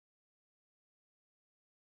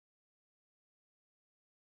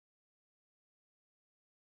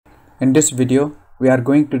In this video, we are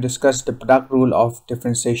going to discuss the product rule of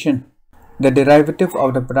differentiation. The derivative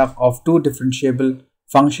of the product of two differentiable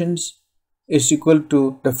functions is equal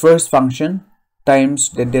to the first function times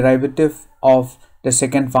the derivative of the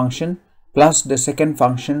second function plus the second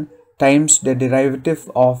function times the derivative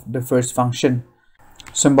of the first function.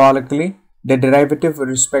 Symbolically, the derivative with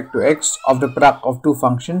respect to x of the product of two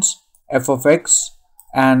functions f of x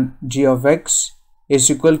and g of x is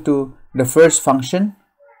equal to the first function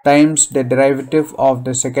times the derivative of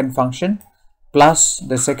the second function plus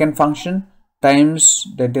the second function times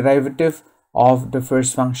the derivative of the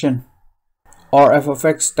first function, or f of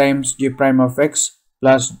x times g prime of x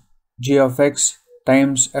plus g of x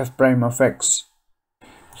times f prime of x.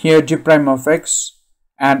 Here g prime of x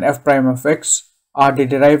and f prime of x are the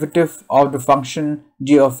derivative of the function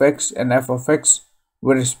g of x and f of x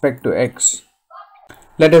with respect to x.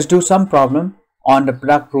 Let us do some problem on the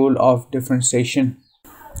product rule of differentiation.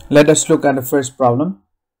 Let us look at the first problem.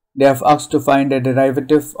 They have asked to find the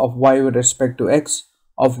derivative of y with respect to x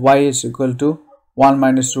of y is equal to 1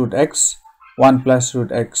 minus root x, 1 plus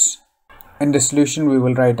root x. In the solution, we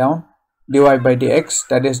will write down dy by dx,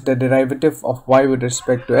 that is the derivative of y with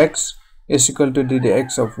respect to x, is equal to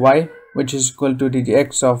ddx of y, which is equal to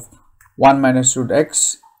ddx of 1 minus root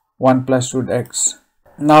x, 1 plus root x.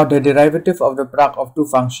 Now the derivative of the product of two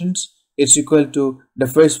functions is equal to the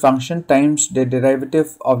first function times the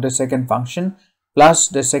derivative of the second function plus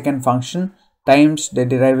the second function times the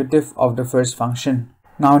derivative of the first function.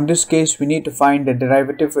 Now in this case, we need to find the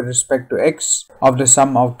derivative with respect to x of the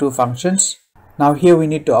sum of two functions. Now here we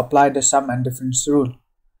need to apply the sum and difference rule.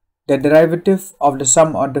 The derivative of the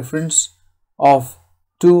sum or difference of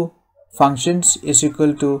two functions is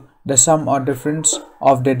equal to the sum or difference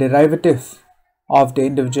of the derivative of the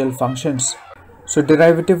individual functions. So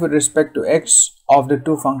derivative with respect to x of the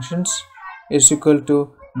two functions is equal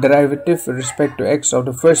to derivative with respect to x of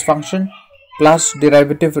the first function plus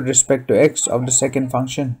derivative with respect to x of the second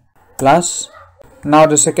function plus, now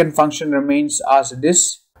the second function remains as it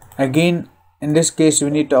is. Again, in this case, we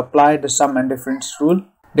need to apply the sum and difference rule.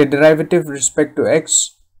 The derivative with respect to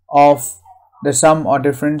x of the sum or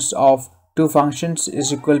difference of two functions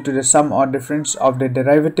is equal to the sum or difference of the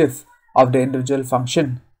derivative of the individual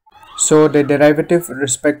function. So the derivative with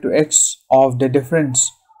respect to x of the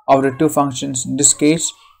difference of the two functions in this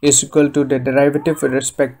case is equal to the derivative with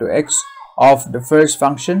respect to x of the first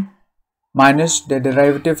function minus the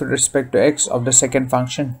derivative with respect to x of the second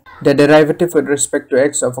function. The derivative with respect to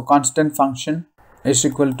x of a constant function is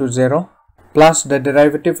equal to 0 plus the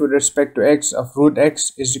derivative with respect to x of root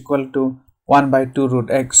x is equal to 1 by 2 root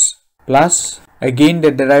x plus, again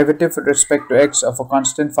the derivative with respect to x of a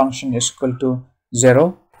constant function is equal to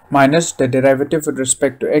 0 minus the derivative with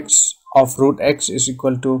respect to x of root x is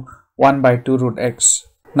equal to 1 by 2 root x.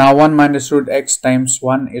 Now 1 minus root x times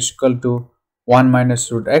 1 is equal to 1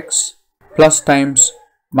 minus root x, plus times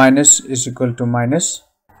minus is equal to minus.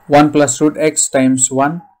 1 plus root x times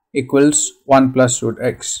 1 equals 1 plus root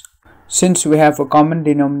x. Since we have a common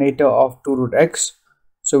denominator of 2 root x,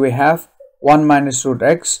 so we have 1 minus root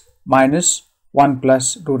x minus 1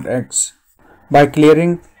 plus root x. By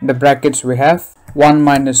clearing the brackets, we have 1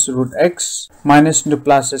 minus root x, minus into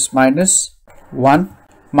plus is minus 1,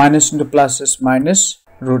 minus into plus is minus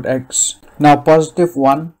root x. Now positive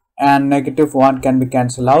 1 and negative 1 can be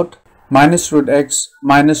cancelled out. Minus root x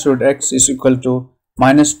is equal to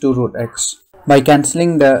minus 2 root x. By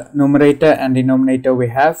cancelling the numerator and denominator, we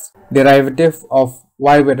have derivative of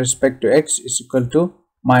y with respect to x is equal to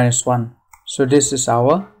minus 1. So this is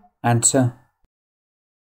our answer.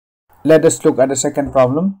 Let us look at the second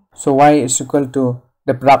problem. So y is equal to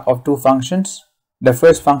the product of two functions. The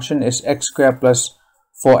first function is x square plus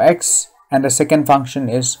 4x and the second function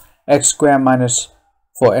is x square minus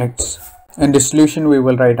 4x. In the solution, we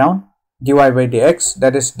will write down dy by dx,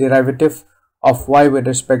 that is derivative of y with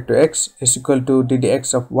respect to x is equal to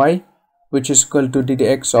ddx of y, which is equal to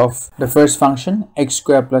ddx of the first function x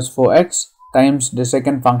square plus 4x times the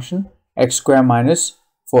second function x square minus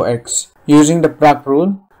 4x. Using the product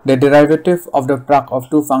rule, the derivative of the product of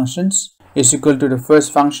two functions is equal to the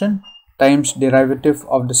first function times derivative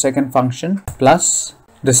of the second function plus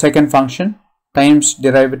the second function times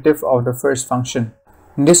derivative of the first function.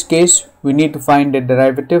 In this case, we need to find the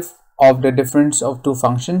derivative of the difference of two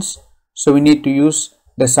functions. So we need to use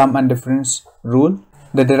the sum and difference rule.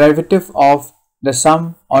 The derivative of the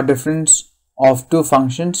sum or difference of two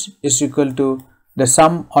functions is equal to the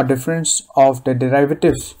sum or difference of the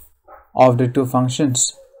derivatives of the two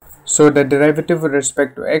functions. So the derivative with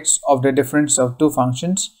respect to x of the difference of two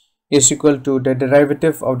functions is equal to the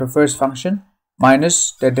derivative of the first function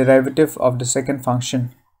minus the derivative of the second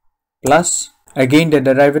function. plus again the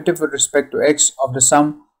derivative with respect to x of the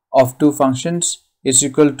sum of two functions is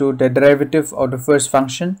equal to the derivative of the first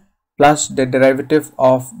function plus the derivative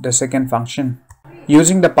of the second function.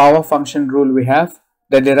 Using the power function rule, we have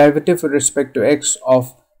the derivative with respect to x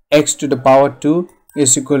of x to the power 2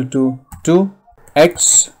 is equal to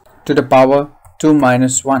 2x to the power 2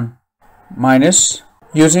 minus 1 minus,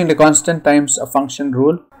 using the constant times a function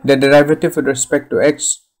rule, the derivative with respect to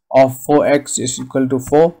x of 4x is equal to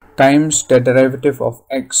 4 times the derivative of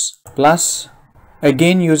x plus,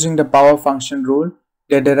 again using the power function rule,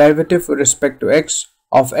 the derivative with respect to x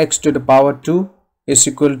of x to the power 2 is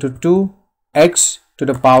equal to 2x to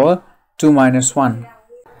the power 2 minus 1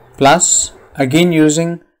 plus, again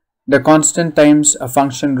using the constant times a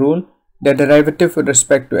function rule, the derivative with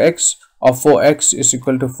respect to x of 4x is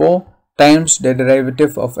equal to 4 times the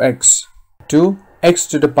derivative of x. 2x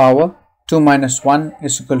to the power 2 minus 1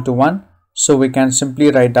 is equal to 1. So we can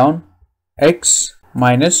simply write down x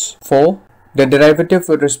minus 4. The derivative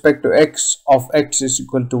with respect to x of x is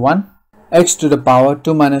equal to 1. X to the power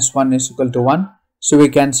 2 minus 1 is equal to 1. So we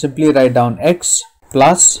can simply write down x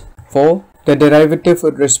plus 4. The derivative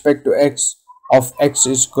with respect to x of x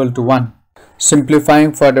is equal to 1.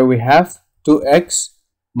 Simplifying further, we have 2x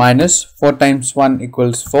minus 4 times 1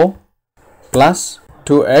 equals 4 plus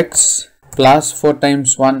 2x plus 4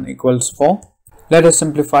 times 1 equals 4. Let us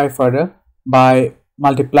simplify further by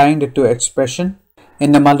multiplying the two expressions.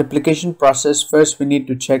 In the multiplication process, first we need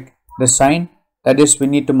to check the sign, that is, we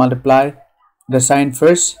need to multiply the sign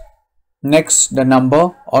first, next the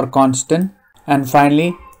number or constant, and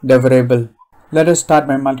finally the variable. Let us start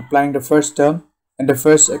by multiplying the first term in the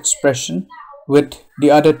first expression with the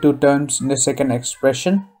other two terms in the second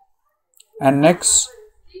expression, and next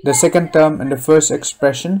the second term in the first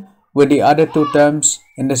expression with the other two terms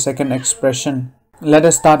in the second expression. Let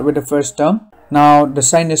us start with the first term. Now the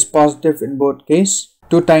sign is positive in both cases.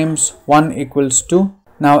 2 times 1 equals 2.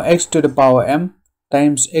 Now x to the power m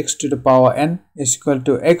times x to the power n is equal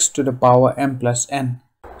to x to the power m plus n.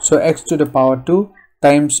 So x to the power 2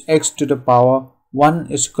 times x to the power 1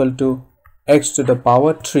 is equal to x to the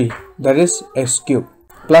power 3, that is x cubed.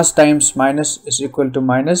 Plus times minus is equal to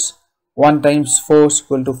minus. 1 times 4 is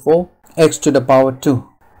equal to 4, x to the power 2.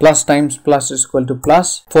 Plus times plus is equal to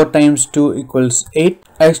plus. 4 times 2 equals 8,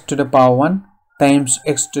 x to the power 1 times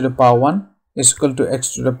x to the power 1 is equal to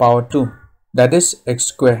x to the power 2, that is x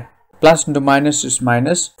square. Plus into minus is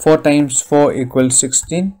minus. 4 times 4 equals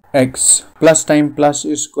 16, x. Plus times plus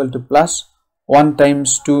is equal to plus. 1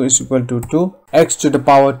 times 2 is equal to 2, x to the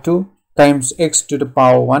power 2 times x to the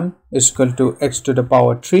power 1 is equal to x to the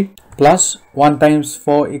power 3 plus 1 times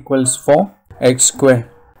 4 equals 4, x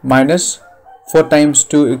square, minus 4 times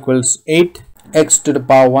 2 equals 8, x to the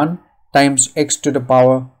power 1 times x to the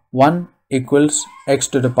power 1 equals x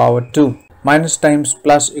to the power 2. Minus times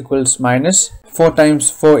plus equals minus. 4 times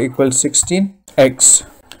 4 equals 16, x.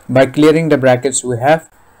 By clearing the brackets, we have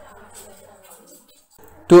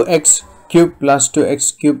 2x cubed plus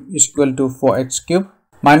 2x cubed is equal to 4x cubed.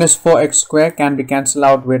 Minus 4x square can be cancelled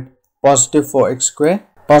out with positive 4x square.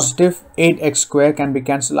 Positive 8x square can be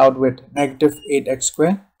cancelled out with negative 8x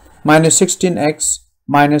square. Minus 16x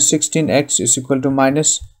minus 16x is equal to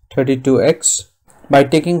minus 32x. By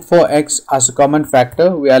taking 4x as a common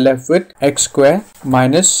factor, we are left with x square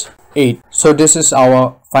minus 8. So this is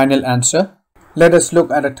our final answer. Let us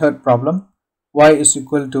look at a third problem. Y is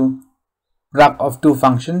equal to product of two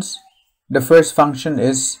functions. The first function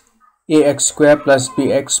is ax square plus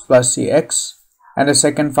bx plus cx, and the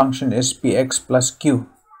second function is px plus q.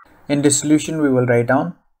 In this solution, we will write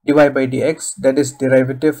down dy by dx, that is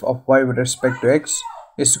derivative of y with respect to x,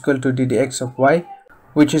 is equal to ddx of y,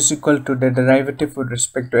 which is equal to the derivative with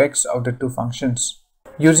respect to x of the two functions.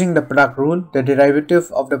 Using the product rule, the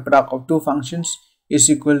derivative of the product of two functions is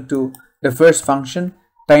equal to the first function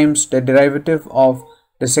times the derivative of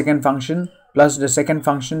the second function plus the second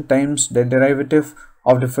function times the derivative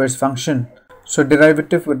of the first function. So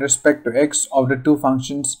derivative with respect to x of the two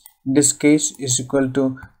functions in this case is equal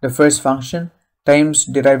to the first function times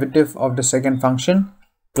derivative of the second function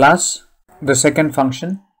plus the second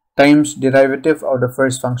function times derivative of the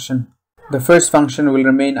first function. The first function will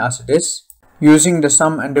remain as it is. Using the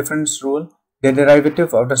sum and difference rule, the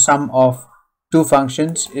derivative of the sum of two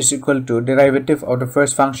functions is equal to derivative of the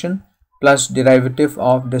first function plus derivative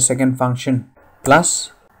of the second function,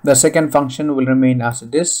 plus the second function will remain as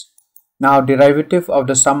it is. Now derivative of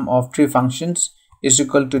the sum of three functions is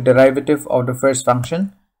equal to derivative of the first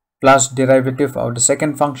function plus derivative of the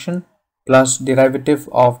second function plus derivative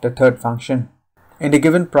of the third function. In the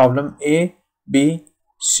given problem, a, b,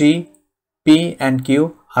 c, p and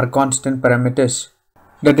q are constant parameters.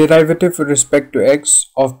 The derivative with respect to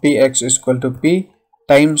x of px is equal to p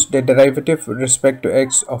times the derivative with respect to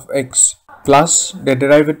x of x plus the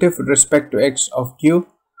derivative with respect to x of q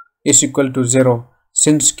is equal to 0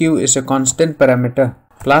 since q is a constant parameter,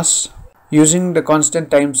 plus using the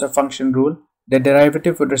constant times a function rule, the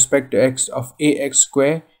derivative with respect to x of ax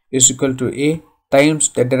square is equal to a times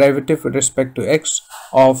the derivative with respect to x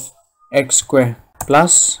of x square,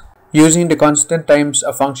 plus using the constant times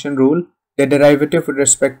a function rule, the derivative with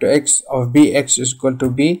respect to x of bx is equal to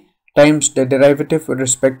b times the derivative with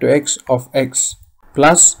respect to x of x,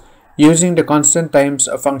 plus using the constant times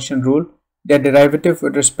a function rule, the derivative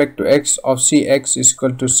with respect to x of cx is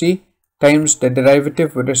equal to c times the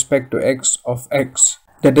derivative with respect to x of x.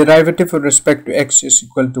 The derivative with respect to x is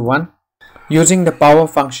equal to 1. Using the power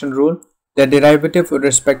function rule, the derivative with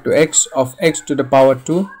respect to x of x to the power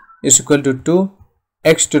 2 is equal to 2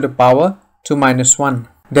 x to the power 2 minus 1.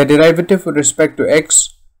 The derivative with respect to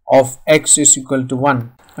x of x is equal to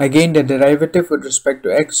 1. Again, the derivative with respect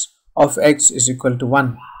to x of x is equal to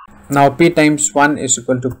 1. Now p times 1 is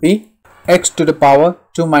equal to p. X to the power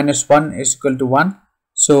 2 minus 1 is equal to 1.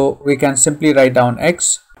 So we can simply write down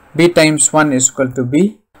x. B times 1 is equal to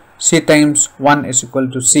b. C times 1 is equal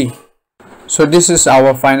to c. So this is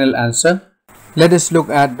our final answer. Let us look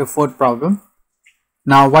at the fourth problem.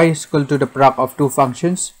 Now y is equal to the product of two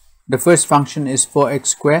functions. The first function is 4x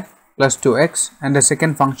squared plus 2x and the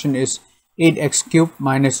second function is 8x cubed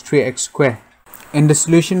minus 3x squared. In the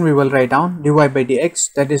solution we will write down dy by dx,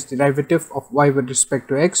 that is derivative of y with respect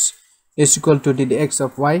to x, is equal to the dx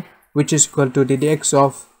of y, which is equal to the dx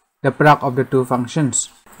of the product of the two functions.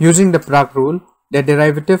 Using the product rule, the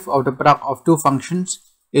derivative of the product of two functions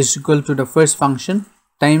is equal to the first function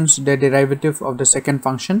times the derivative of the second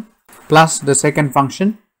function plus the second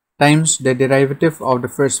function times the derivative of the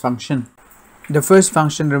first function. The first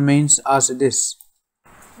function remains as it is.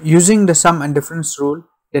 Using the sum and difference rule,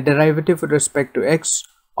 the derivative with respect to x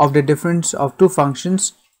of the difference of two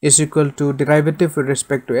functions is equal to derivative with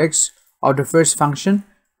respect to x of the first function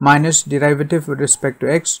minus derivative with respect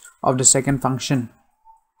to x of the second function,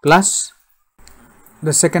 plus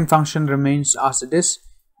the second function remains as it is.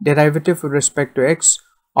 Derivative with respect to x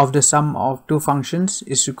of the sum of two functions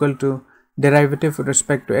is equal to derivative with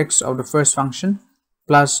respect to x of the first function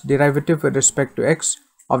plus derivative with respect to x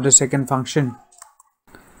of the second function.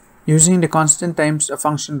 Using the constant times a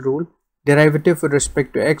function rule, derivative with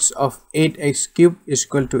respect to x of 8x cubed is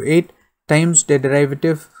equal to 8 times the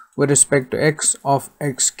derivative with respect to x of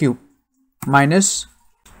x cubed minus,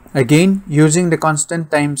 again using the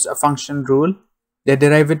constant times a function rule, the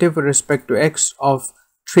derivative with respect to x of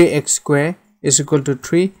 3x squared is equal to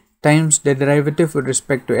 3 times the derivative with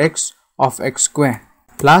respect to x of x squared,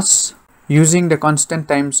 plus using the constant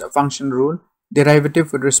times a function rule,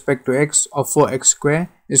 derivative with respect to x of 4x squared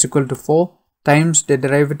is equal to 4 times the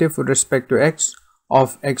derivative with respect to x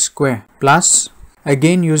of x squared, plus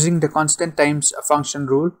again using the constant times a function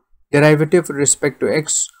rule, derivative with respect to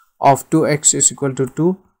x of 2x is equal to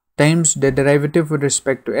 2 times the derivative with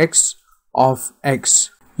respect to x of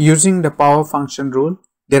x. Using the power function rule,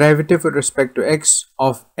 derivative with respect to x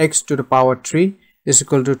of x to the power 3 is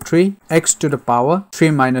equal to 3 x to the power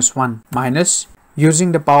 3 minus 1 minus,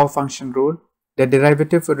 using the power function rule, the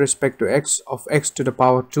derivative with respect to x of x to the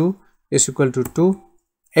power 2 is equal to 2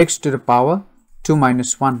 x to the power 2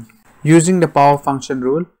 minus 1. Using the power function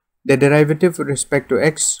rule, the derivative with respect to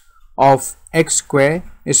x of x squared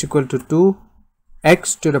is equal to 2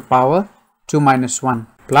 x to the power 2 minus 1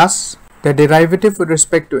 plus the derivative with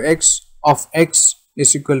respect to x of x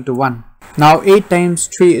is equal to 1. Now 8 times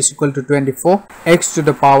 3 is equal to 24. X to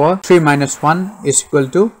the power 3 minus 1 is equal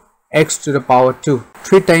to x to the power 2.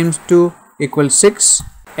 3 times 2 equals 6.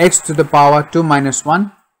 X to the power 2 minus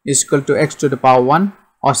 1 is equal to x to the power 1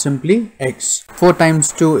 or simply x. 4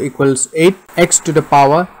 times 2 equals 8. X to the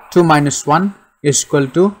power 2 minus 1 is equal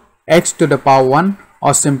to x to the power 1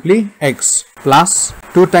 or simply x, plus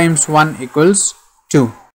 2 times 1 equals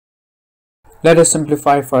 2. Let us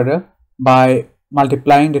simplify further by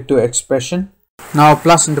multiplying the two expressions. Now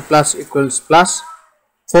plus into plus equals plus.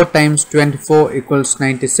 4 times 24 equals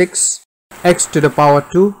 96. X to the power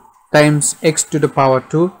 2 times x to the power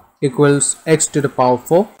 2 equals x to the power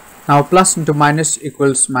 4. Now plus into minus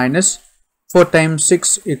equals minus. 4 times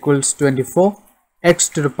 6 equals 24. X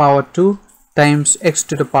to the power 2 times x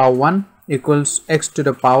to the power 1 equals x to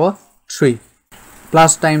the power 3.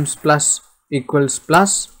 Plus times plus equals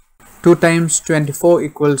plus. 2 times 24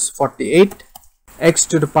 equals 48. X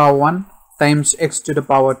to the power 1 times x to the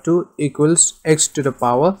power 2 equals x to the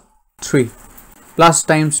power 3. Plus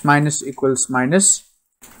times minus equals minus.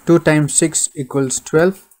 2 times 6 equals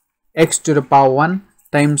 12. X to the power 1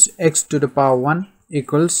 times x to the power 1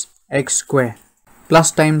 equals x square.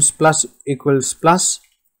 Plus times plus equals plus.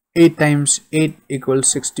 8 times 8 equals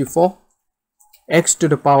 64. X to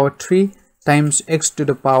the power 3 times x to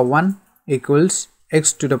the power 1 equals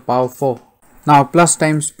x to the power 4. Now plus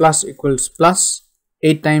times plus equals plus.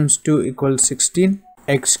 8 times 2 equals 16.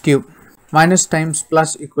 X cube. Minus times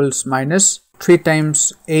plus equals minus. 3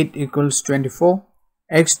 times 8 equals 24.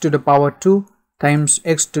 X to the power 2 times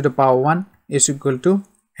x to the power 1 is equal to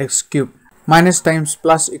x cube. Minus times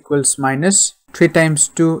plus equals minus. 3 times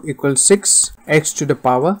 2 equals 6. X to the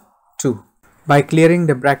power 2. By clearing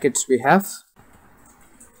the brackets, we have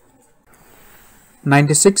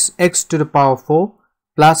 96x to the power 4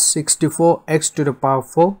 plus 64x to the power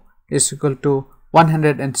 4 is equal to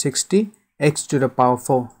 160x to the power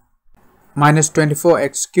 4. Minus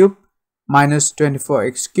 24x cube minus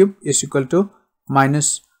 24x cube is equal to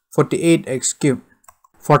minus 48x cube.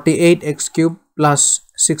 48x cube plus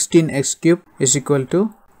 16x cube is equal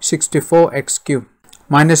to 64x cube.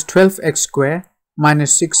 Minus 12x square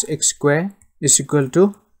minus 6x square is equal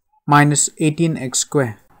to minus 18x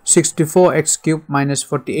square. 64x cube minus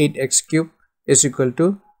 48x cube is equal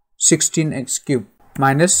to 16x cube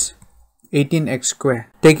minus 18x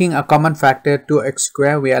square. Taking a common factor 2x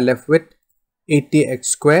square, we are left with 80x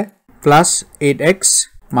square plus 8x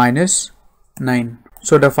minus 9.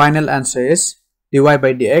 So the final answer is dy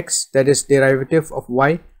by dx, that is derivative of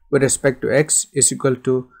y with respect to x, is equal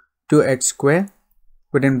to 2x square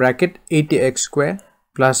within bracket 80x square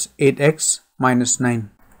plus 8x minus 9.